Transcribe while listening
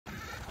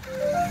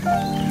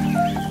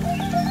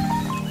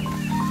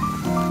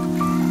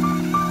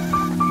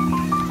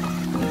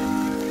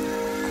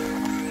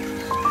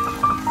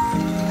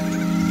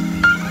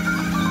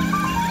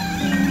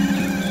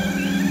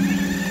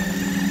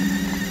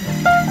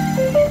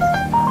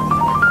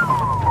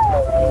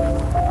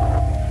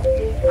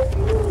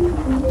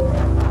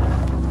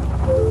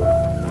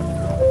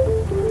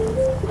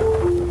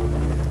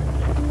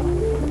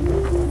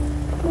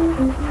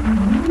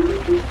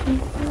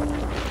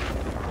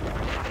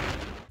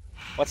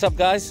What's up,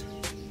 guys?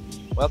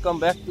 Welcome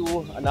back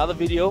to another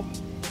video.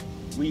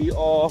 We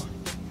are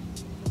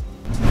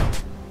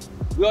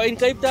in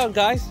Cape Town,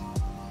 guys.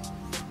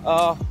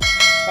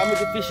 Coming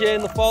to fish here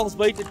in the Falls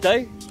Bay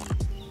today.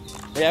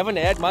 We haven't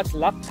had much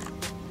luck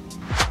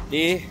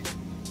there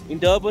in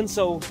Durban,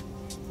 so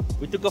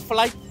we took a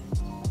flight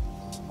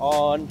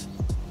on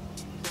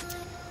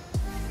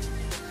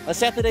a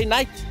Saturday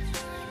night.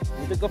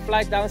 We took a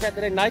flight down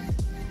Saturday night,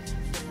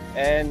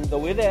 and the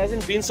weather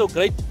hasn't been so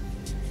great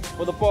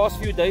for the past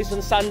few days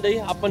on Sunday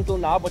up until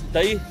now, but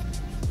today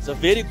is a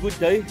very good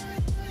day.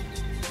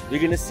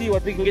 We're gonna see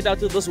what we can get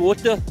out of this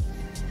water.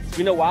 It's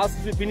been a while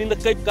since we've been in the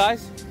Cape,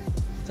 guys,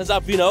 since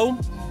I've been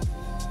home,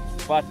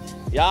 but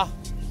yeah,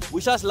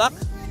 wish us luck.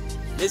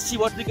 Let's see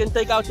what we can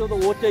take out of the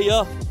water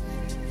here.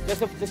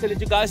 Just to let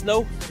you guys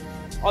know,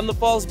 on the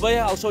Falls Bay,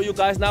 I'll show you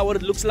guys now what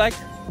it looks like.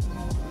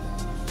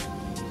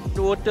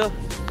 The water.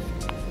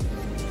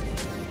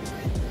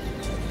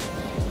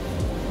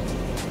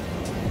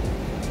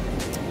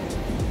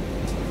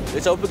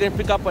 Let's hope we can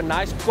pick up a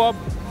nice cob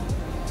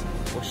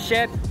or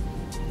shad,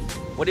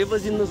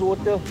 whatever's in this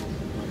water.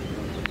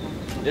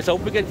 Let's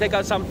hope we can take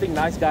out something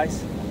nice,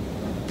 guys.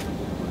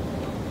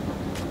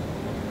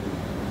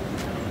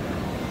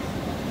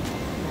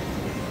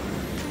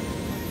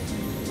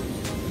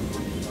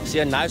 See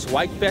a nice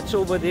white patch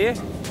over there. I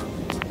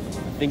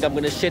think I'm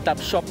gonna set up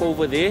shop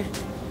over there.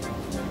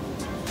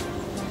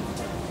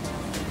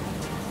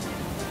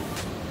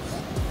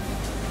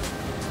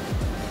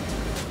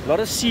 A lot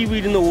of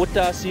seaweed in the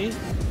water, I see.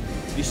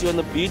 You see on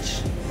the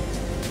beach.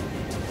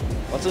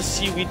 Lots of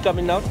seaweed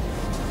coming out.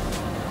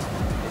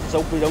 Let's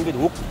hope we don't get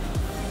hooked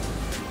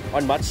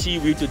on much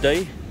seaweed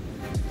today.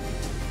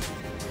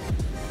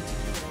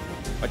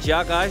 But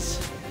yeah, guys.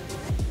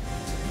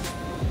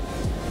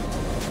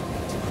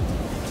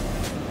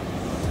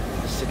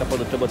 Let's set up a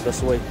little bit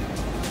this way.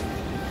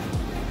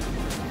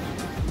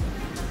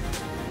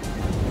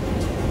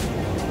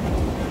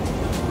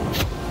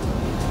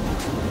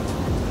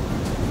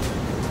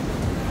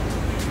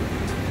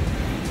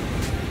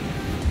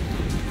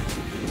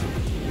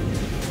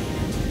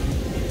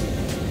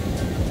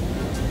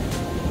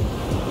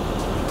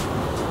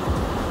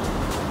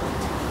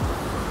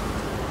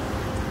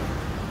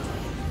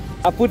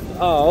 I put a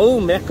whole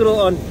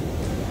mackerel on.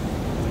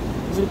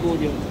 What's it called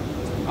here?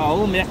 A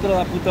whole mackerel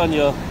I put on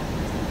here.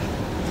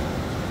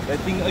 That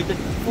thing I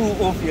just flew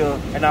off here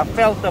and I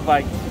felt the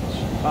bite.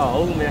 A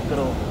whole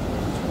mackerel.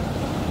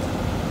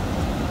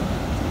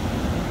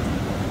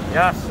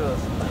 Yes,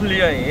 only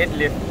a head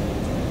left.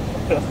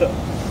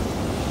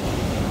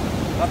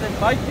 Got a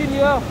bite in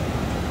here.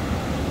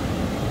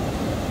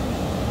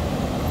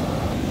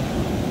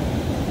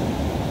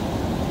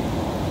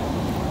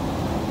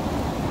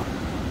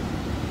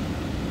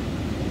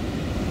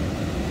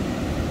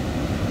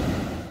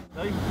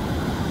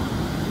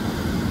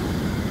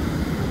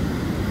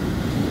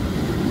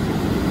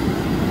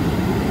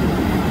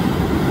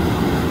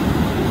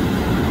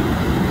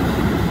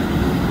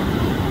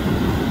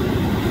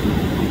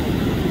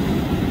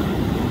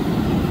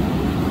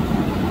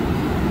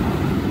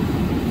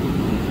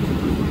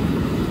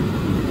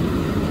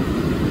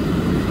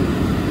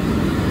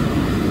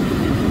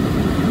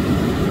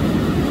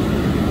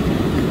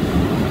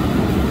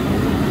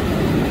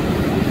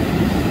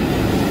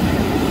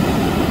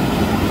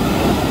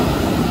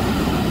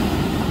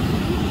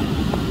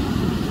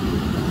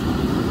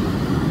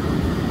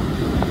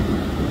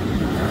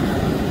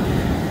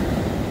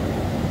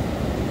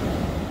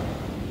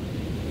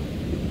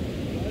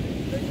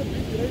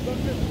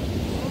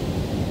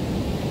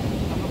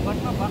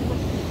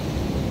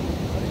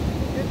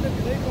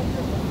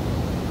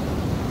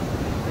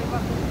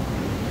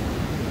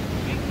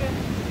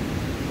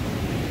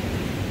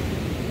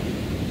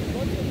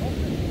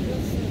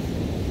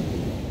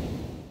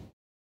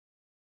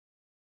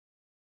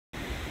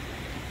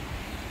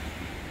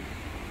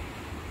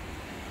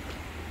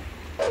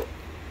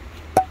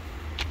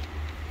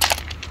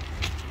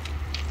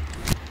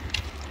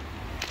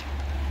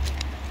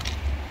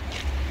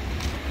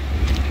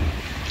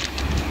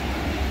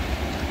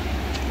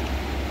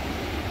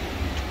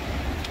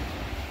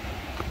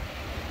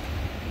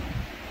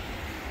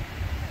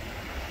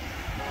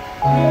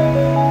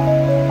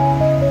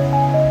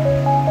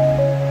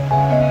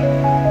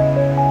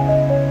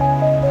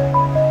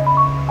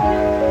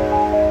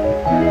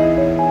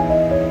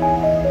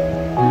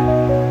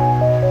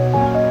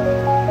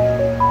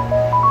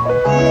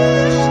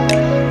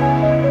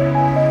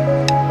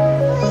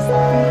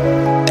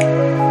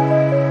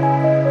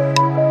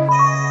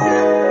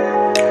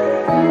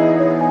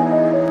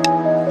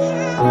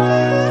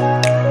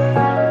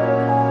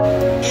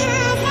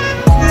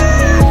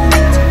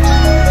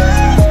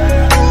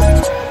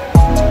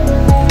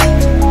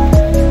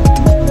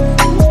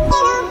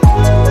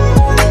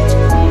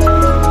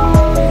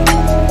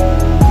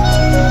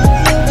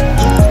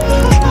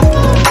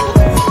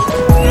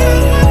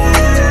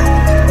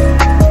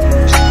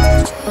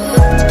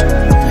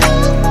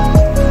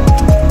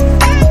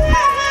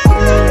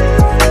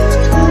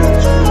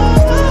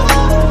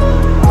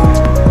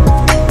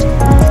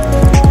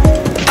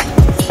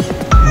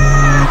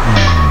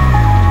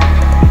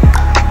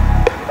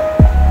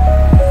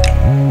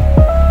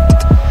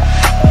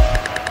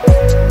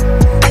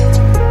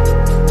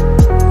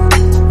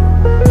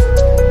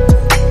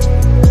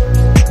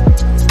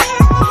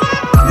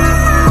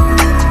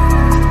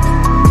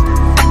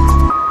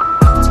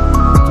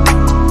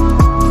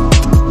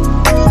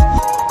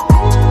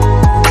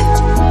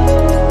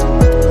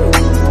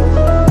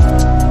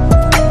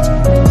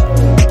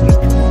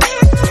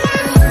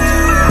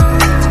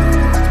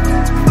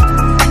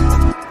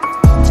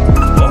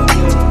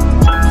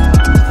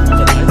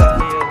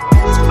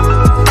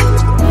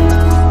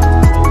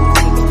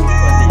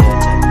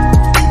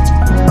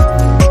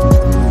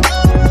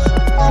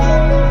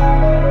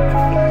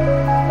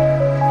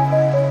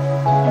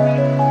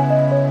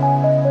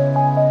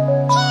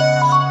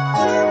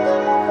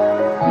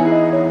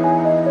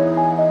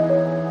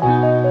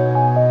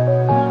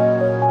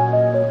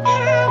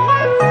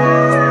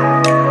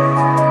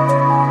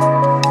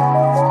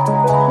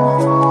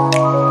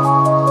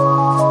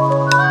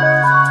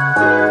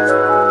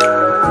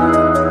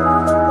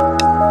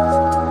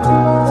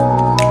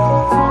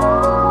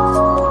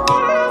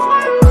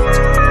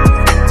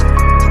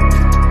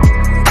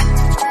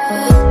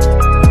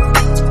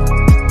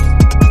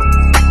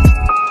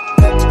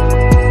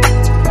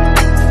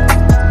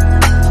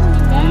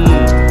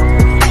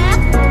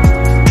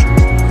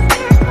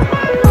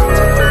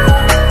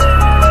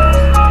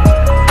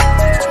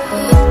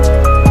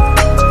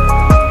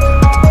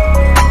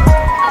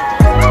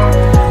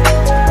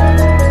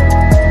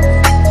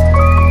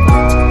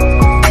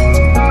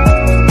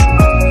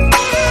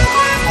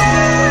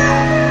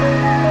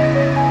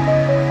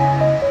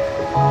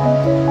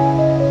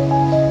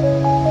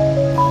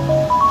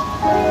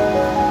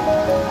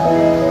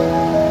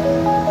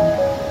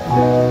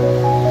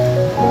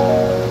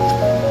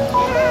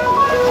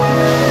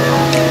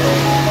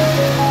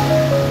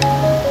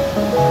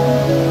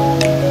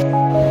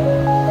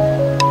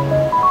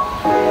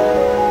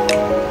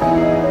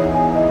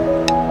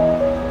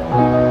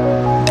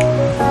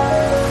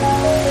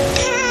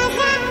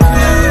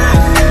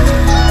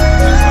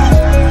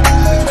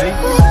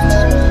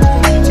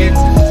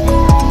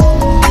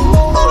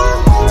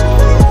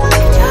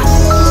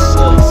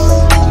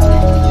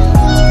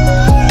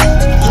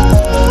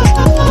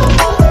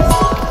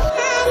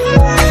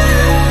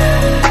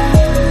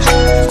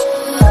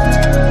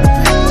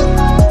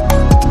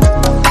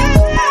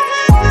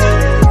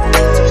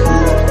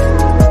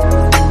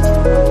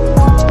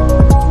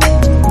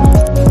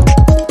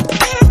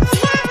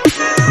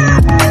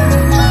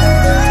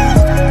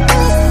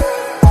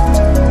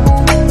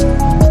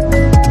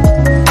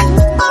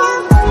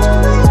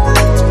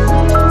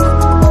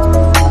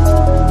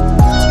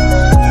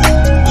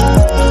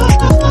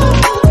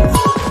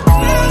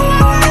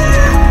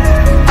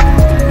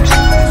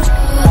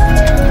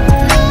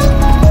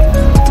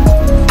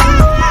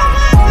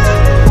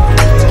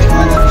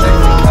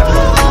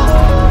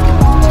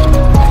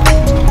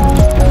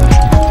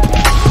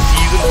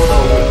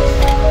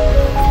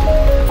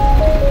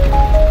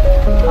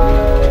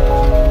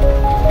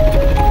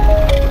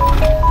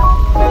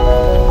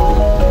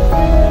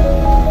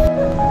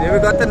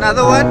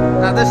 another one,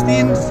 another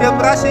steam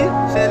zebra, see,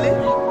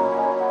 Shelly?